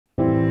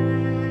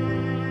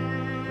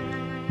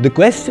The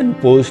question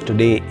posed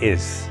today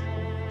is,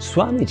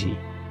 Swamiji,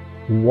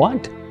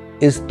 what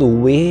is the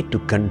way to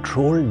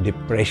control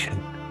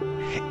depression?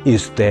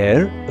 Is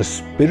there a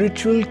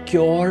spiritual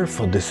cure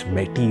for this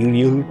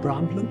material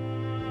problem?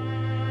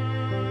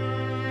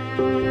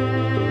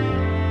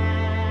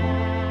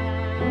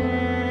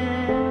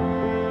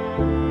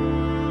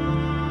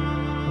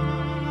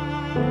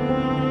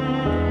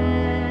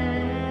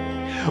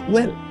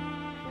 Well,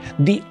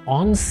 the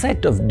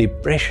onset of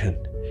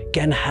depression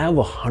can have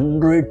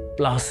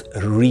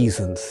 100+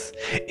 reasons,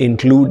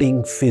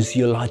 including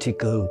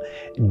physiological,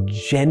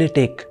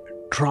 genetic,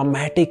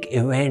 traumatic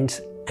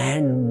events,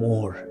 and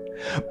more.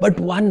 But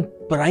one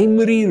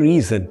primary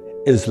reason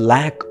is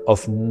lack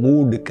of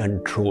mood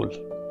control.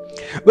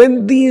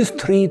 When these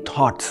three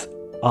thoughts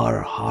are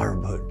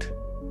harbored,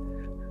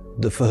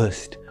 the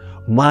first,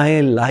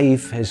 my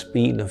life has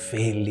been a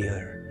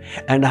failure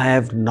and I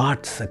have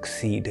not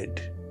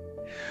succeeded.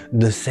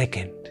 The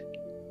second,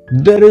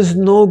 there is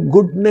no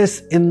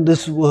goodness in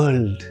this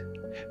world.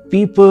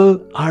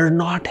 People are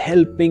not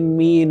helping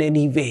me in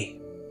any way.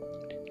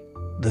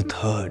 The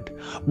third,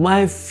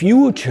 my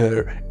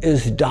future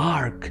is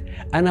dark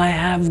and I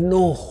have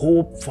no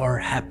hope for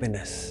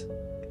happiness.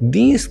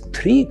 These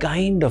three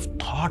kind of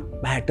thought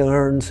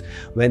patterns,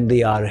 when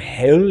they are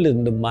held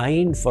in the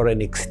mind for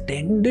an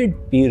extended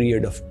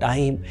period of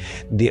time,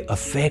 they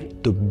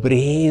affect the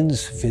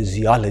brain's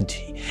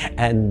physiology,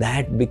 and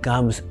that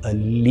becomes a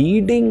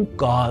leading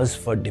cause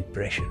for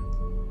depression.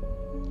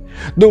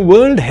 The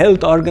World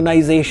Health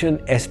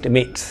Organization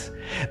estimates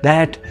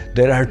that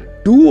there are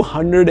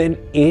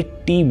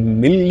 280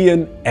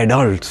 million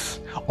adults,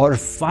 or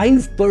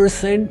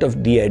 5%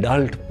 of the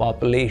adult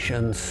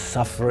population,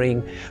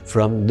 suffering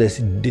from this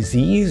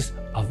disease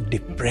of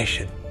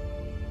depression.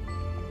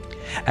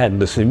 And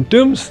the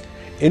symptoms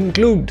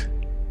include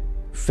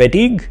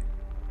fatigue,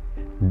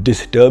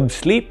 disturbed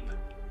sleep,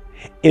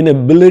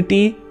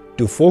 inability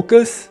to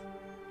focus,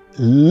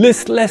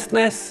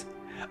 listlessness,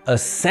 a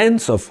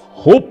sense of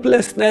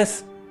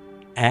hopelessness,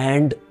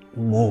 and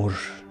more.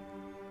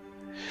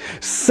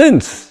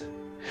 Since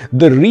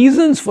the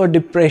reasons for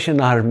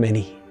depression are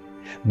many,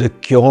 the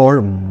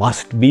cure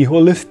must be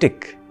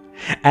holistic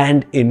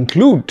and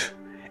include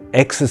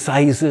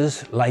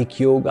exercises like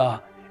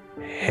yoga,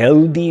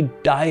 healthy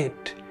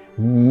diet,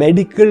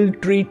 medical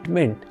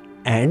treatment,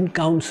 and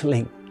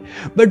counseling.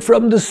 But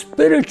from the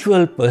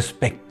spiritual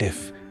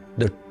perspective,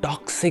 the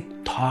toxic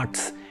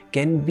thoughts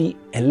can be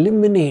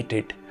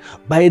eliminated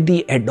by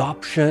the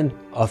adoption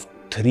of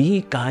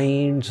three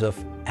kinds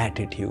of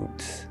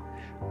attitudes.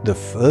 The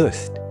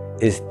first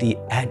is the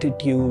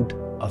attitude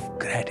of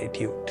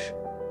gratitude.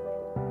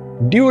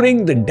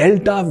 During the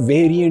Delta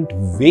variant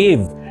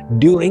wave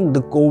during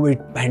the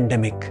COVID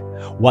pandemic,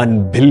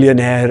 one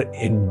billionaire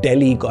in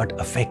Delhi got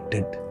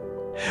affected.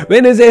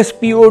 When his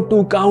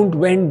SpO2 count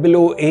went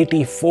below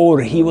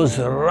 84, he was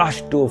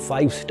rushed to a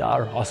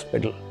 5-star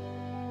hospital.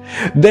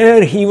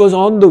 There he was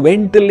on the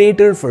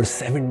ventilator for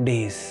 7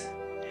 days.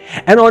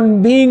 And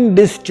on being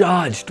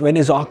discharged, when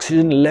his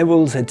oxygen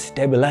levels had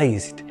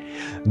stabilized,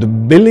 the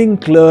billing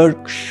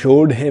clerk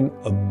showed him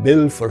a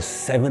bill for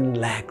 7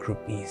 lakh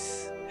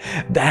rupees.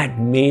 That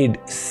made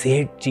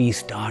Sethji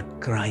start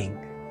crying.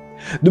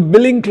 The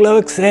billing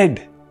clerk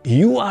said,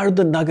 "You are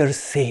the Nagar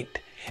Seth.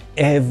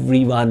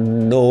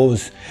 Everyone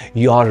knows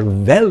your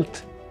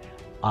wealth.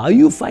 Are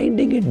you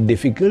finding it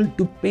difficult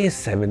to pay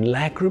 7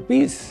 lakh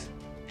rupees?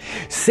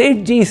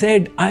 Sethji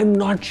said, "I'm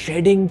not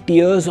shedding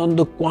tears on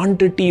the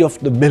quantity of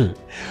the bill,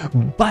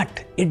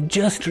 but it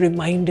just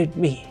reminded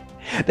me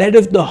that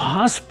if the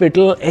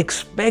hospital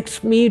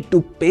expects me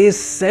to pay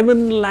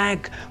 7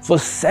 lakh for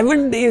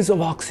 7 days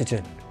of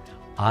oxygen,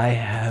 I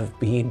have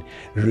been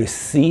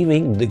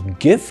receiving the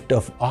gift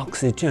of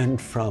oxygen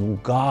from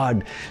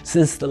God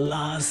since the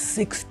last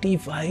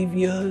 65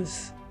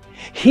 years.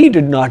 He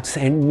did not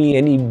send me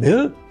any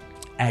bill.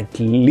 At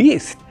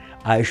least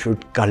I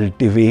should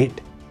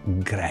cultivate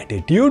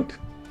gratitude."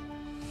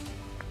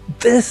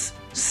 This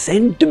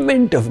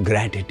sentiment of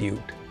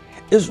gratitude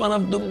is one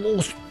of the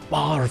most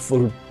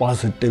powerful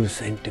positive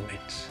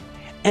sentiments,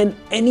 and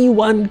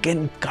anyone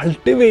can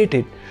cultivate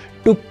it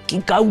to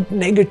kick out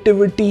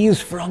negativities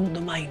from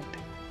the mind.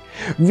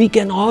 We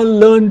can all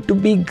learn to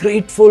be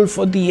grateful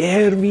for the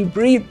air we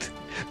breathe,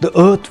 the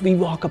earth we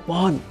walk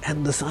upon,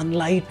 and the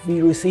sunlight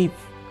we receive.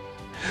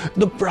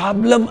 The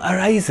problem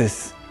arises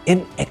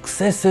in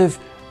excessive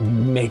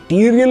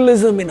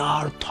materialism in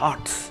our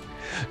thoughts.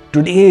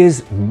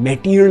 Today's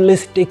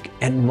materialistic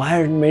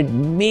environment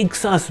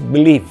makes us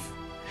believe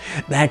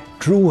that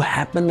true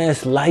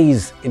happiness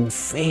lies in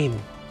fame,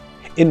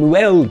 in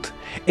wealth,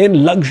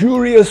 in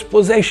luxurious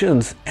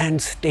possessions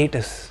and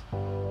status.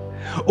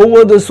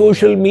 Over the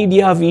social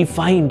media, we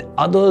find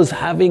others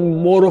having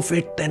more of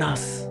it than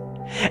us.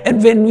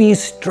 And when we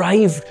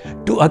strive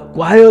to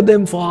acquire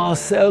them for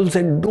ourselves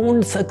and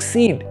don't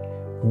succeed,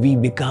 we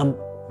become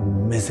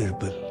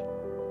miserable.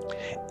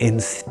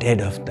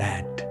 Instead of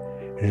that,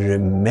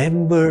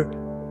 remember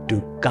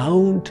to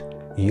count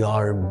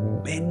your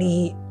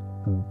many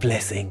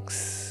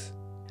blessings.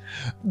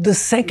 The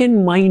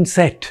second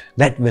mindset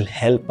that will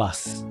help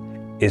us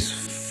is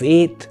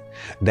faith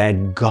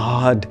that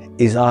God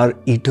is our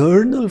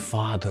eternal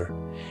Father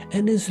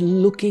and is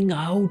looking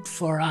out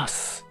for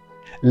us.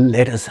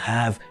 Let us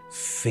have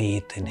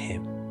faith in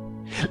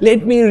Him.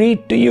 Let me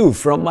read to you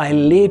from my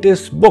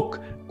latest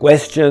book,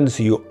 Questions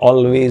You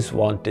Always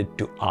Wanted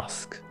to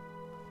Ask.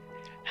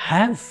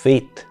 Have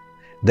faith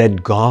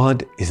that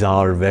God is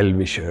our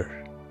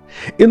well-wisher.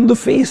 In the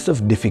face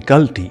of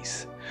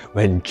difficulties,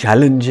 when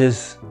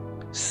challenges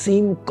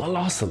seem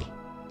colossal,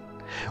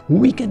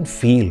 we can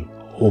feel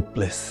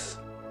hopeless.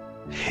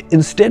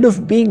 Instead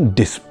of being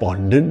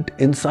despondent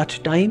in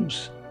such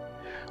times,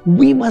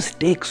 we must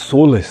take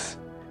solace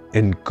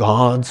in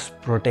God's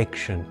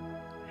protection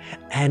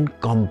and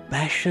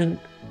compassion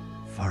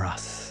for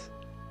us.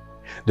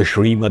 The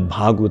Srimad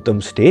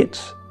Bhagavatam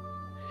states,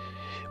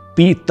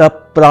 Pita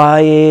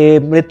praye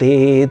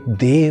mrite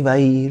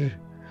devair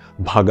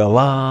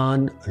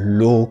Bhagavan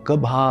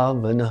loka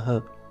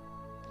bhavanah.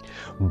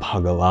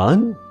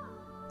 Bhagavan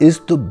is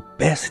the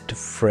best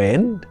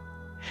friend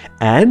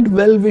and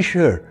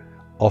well-wisher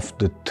of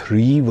the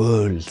three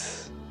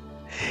worlds.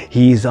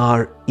 He is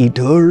our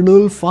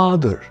eternal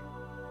Father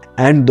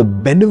and the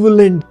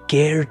benevolent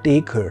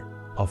caretaker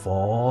of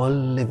all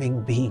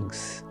living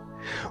beings.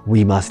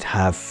 We must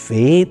have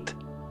faith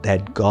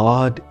that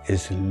God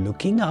is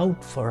looking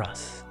out for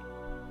us.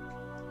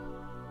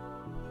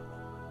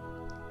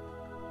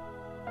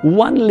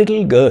 One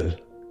little girl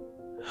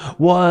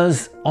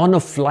was on a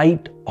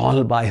flight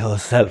all by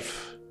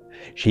herself.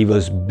 She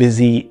was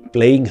busy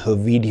playing her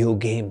video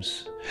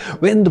games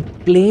when the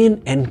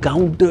plane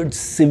encountered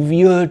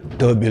severe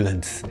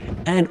turbulence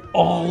and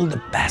all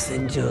the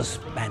passengers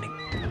panicked.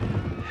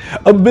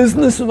 A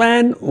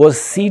businessman was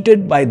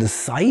seated by the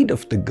side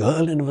of the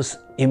girl and was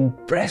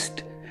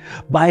impressed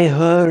by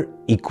her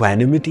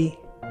equanimity.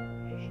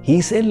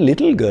 He said,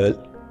 "Little girl,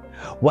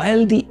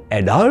 while the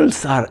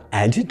adults are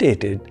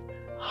agitated,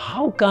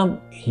 how come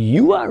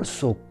you are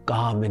so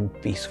calm and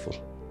peaceful?"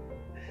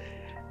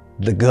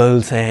 The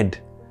girl said,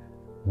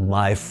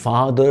 "My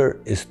father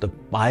is the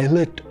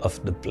pilot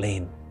of the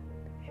plane.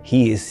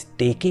 He is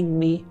taking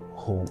me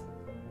home."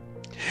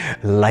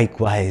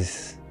 Likewise,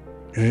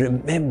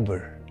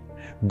 remember,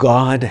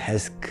 God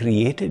has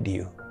created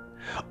you.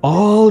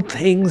 All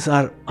things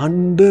are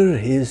under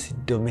His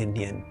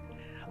dominion.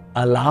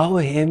 Allow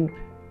Him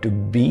to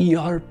be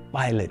your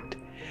pilot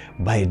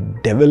by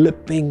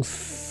developing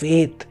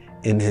faith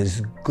in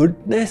His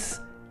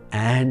goodness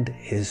and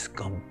His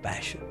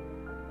compassion.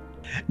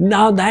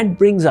 Now that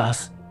brings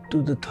us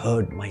to the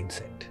third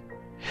mindset.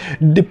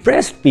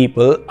 Depressed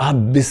people are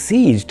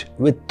besieged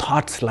with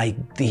thoughts like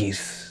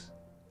these.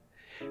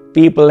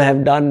 People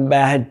have done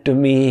bad to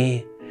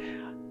me.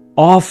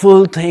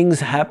 Awful things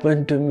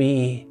happened to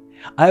me.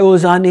 I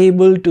was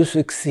unable to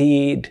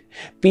succeed.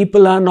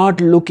 People are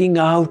not looking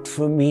out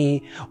for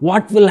me.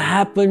 What will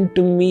happen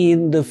to me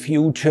in the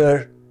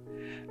future?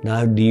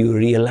 Now, do you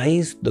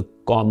realize the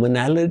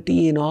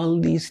commonality in all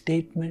these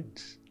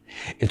statements?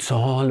 It's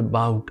all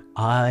about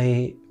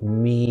I,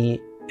 me,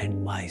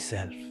 and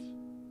myself.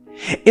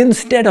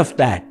 Instead of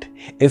that,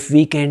 if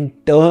we can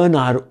turn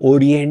our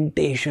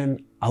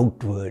orientation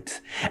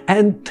outwards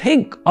and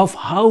think of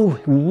how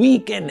we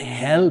can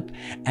help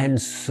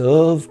and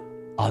serve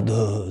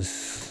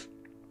others.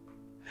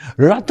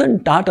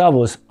 Ratan Tata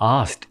was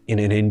asked in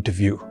an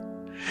interview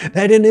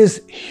that in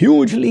his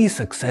hugely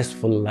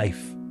successful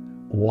life,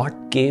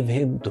 what gave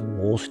him the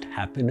most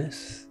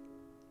happiness?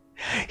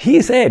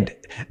 He said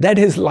that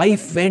his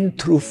life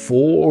went through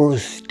 4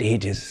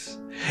 stages.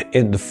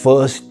 In the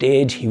first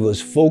stage, he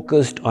was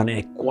focused on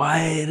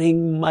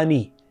acquiring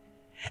money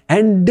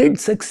and did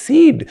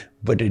succeed,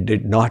 but it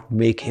did not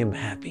make him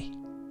happy.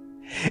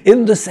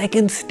 In the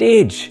second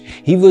stage,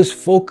 he was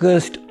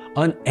focused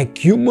on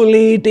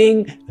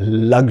accumulating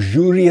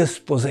luxurious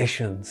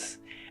possessions,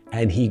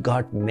 and he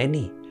got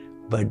many,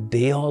 but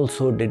they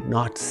also did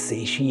not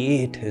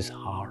satiate his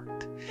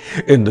heart.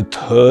 In the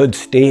third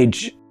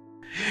stage,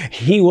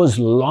 he was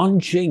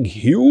launching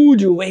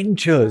huge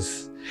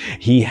ventures.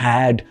 He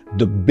had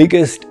the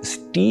biggest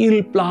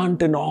steel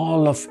plant in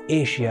all of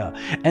Asia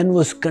and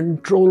was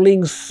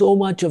controlling so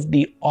much of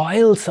the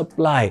oil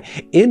supply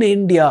in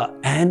India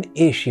and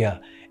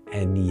Asia,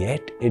 and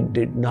yet it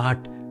did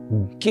not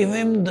give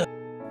him the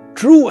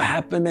true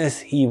happiness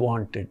he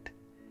wanted.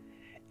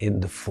 In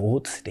the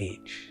fourth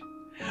stage,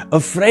 a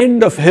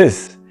friend of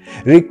his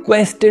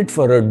requested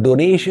for a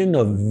donation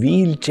of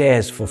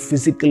wheelchairs for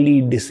physically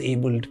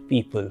disabled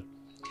people.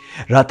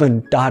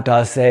 Ratan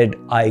Tata said,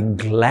 "I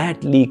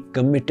gladly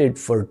committed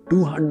for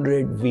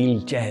 200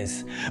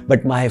 wheelchairs,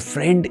 but my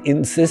friend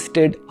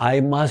insisted I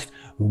must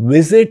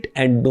visit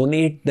and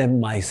donate them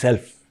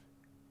myself.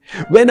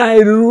 When I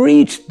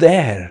reached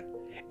there,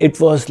 it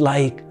was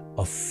like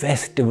a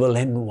festival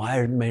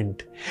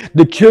environment.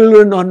 The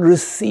children on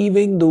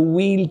receiving the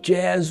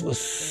wheelchairs were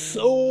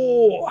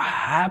so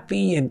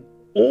happy and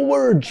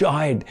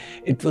overjoyed.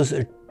 It was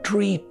a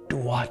treat to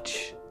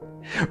watch.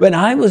 When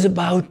I was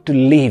about to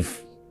leave,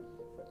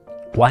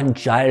 one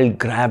child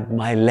grabbed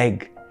my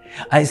leg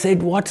I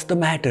said, "What's the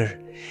matter?"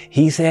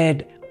 He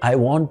said, "I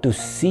want to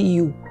see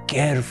you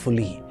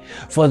carefully.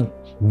 For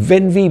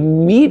when we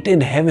meet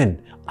in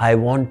heaven, I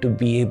want to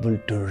be able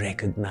to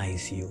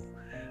recognize you."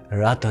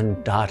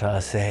 Ratan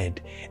Tata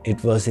said,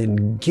 "It was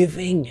in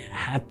giving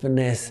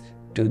happiness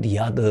to the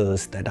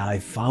others that I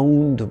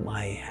found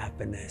my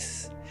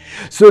happiness."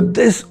 So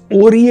this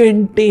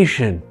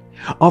orientation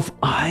of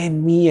I,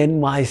 me and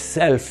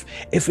myself,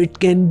 if it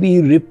can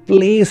be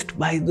replaced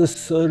by the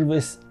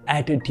service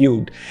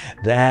attitude,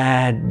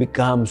 that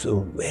becomes a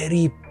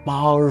very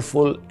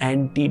powerful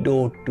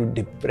antidote to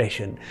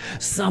depression.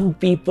 Some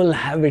people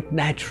have it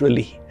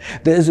naturally.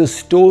 There's a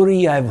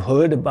story I've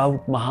heard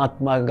about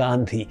Mahatma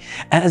Gandhi.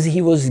 As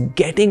he was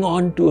getting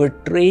onto a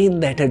train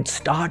that had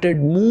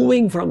started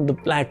moving from the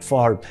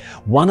platform,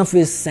 one of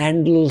his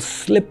sandals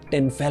slipped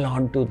and fell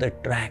onto the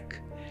track.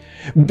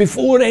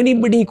 Before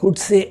anybody could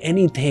say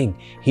anything,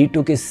 he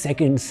took his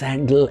second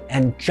sandal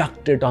and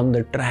chucked it on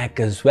the track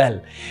as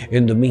well.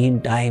 In the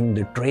meantime,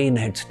 the train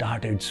had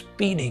started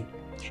speeding.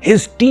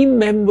 His team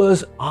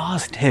members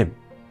asked him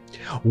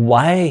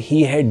why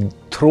he had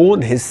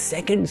thrown his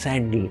second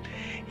sandal.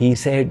 He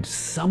said,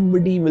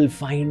 "Somebody will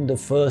find the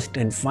first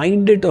and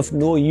find it of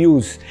no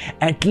use.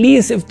 At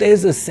least if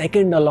there's a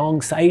second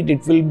alongside,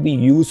 it will be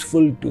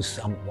useful to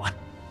someone."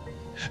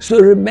 So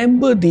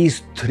remember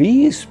these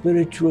three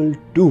spiritual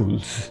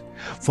tools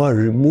for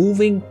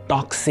removing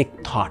toxic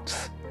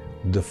thoughts.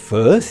 The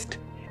first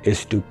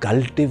is to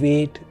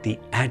cultivate the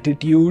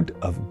attitude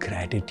of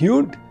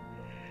gratitude.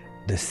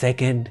 The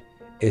second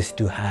is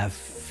to have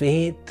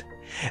faith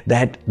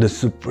that the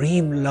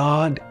Supreme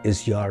Lord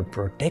is your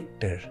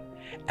protector.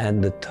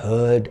 And the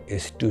third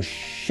is to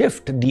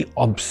shift the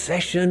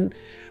obsession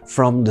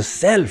from the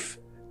self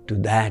to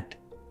that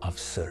of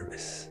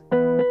service.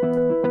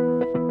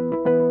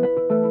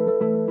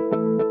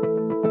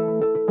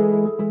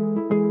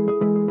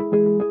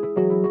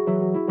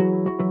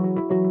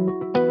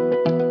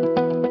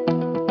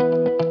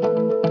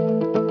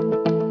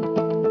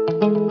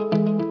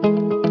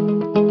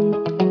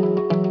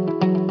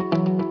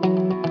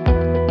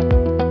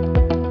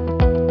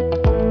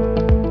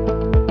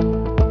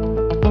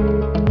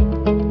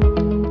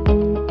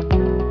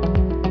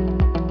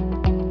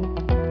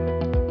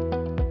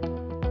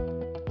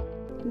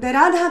 The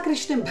Radha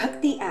Krishna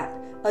Bhakti app,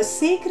 a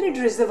sacred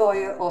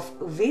reservoir of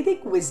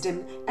Vedic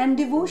wisdom and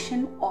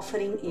devotion,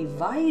 offering a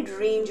wide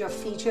range of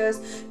features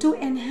to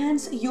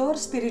enhance your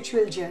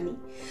spiritual journey.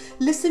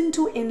 Listen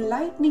to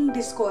enlightening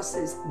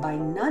discourses by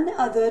none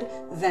other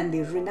than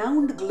the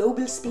renowned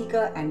global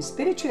speaker and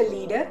spiritual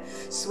leader,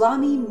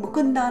 Swami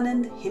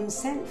Mukundananda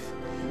himself.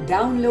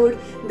 Download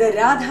the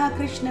Radha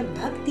Krishna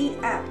Bhakti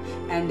app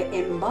and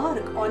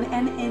embark on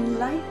an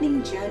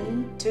enlightening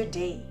journey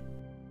today.